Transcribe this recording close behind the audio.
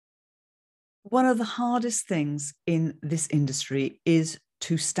One of the hardest things in this industry is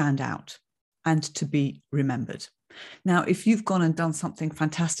to stand out and to be remembered. Now, if you've gone and done something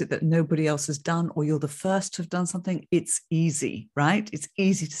fantastic that nobody else has done, or you're the first to have done something, it's easy, right? It's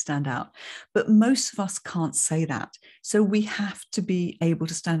easy to stand out. But most of us can't say that. So we have to be able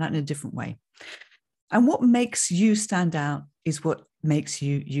to stand out in a different way. And what makes you stand out is what makes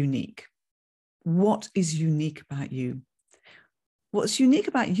you unique. What is unique about you? What's unique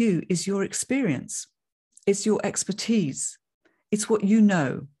about you is your experience, it's your expertise, it's what you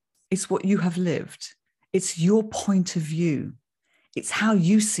know, it's what you have lived, it's your point of view, it's how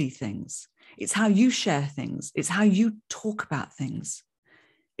you see things, it's how you share things, it's how you talk about things.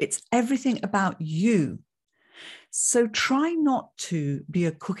 It's everything about you. So try not to be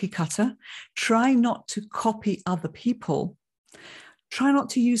a cookie cutter, try not to copy other people, try not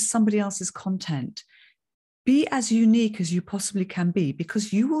to use somebody else's content. Be as unique as you possibly can be,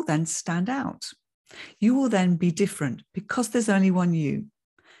 because you will then stand out. You will then be different because there's only one you.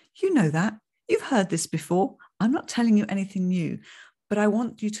 You know that. You've heard this before. I'm not telling you anything new, but I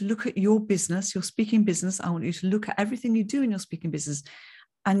want you to look at your business, your speaking business. I want you to look at everything you do in your speaking business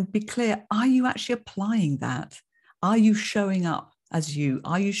and be clear. Are you actually applying that? Are you showing up as you?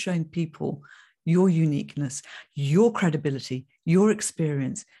 Are you showing people your uniqueness, your credibility, your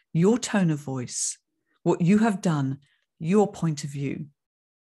experience, your tone of voice, what you have done, your point of view?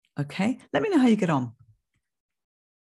 Okay, let me know how you get on.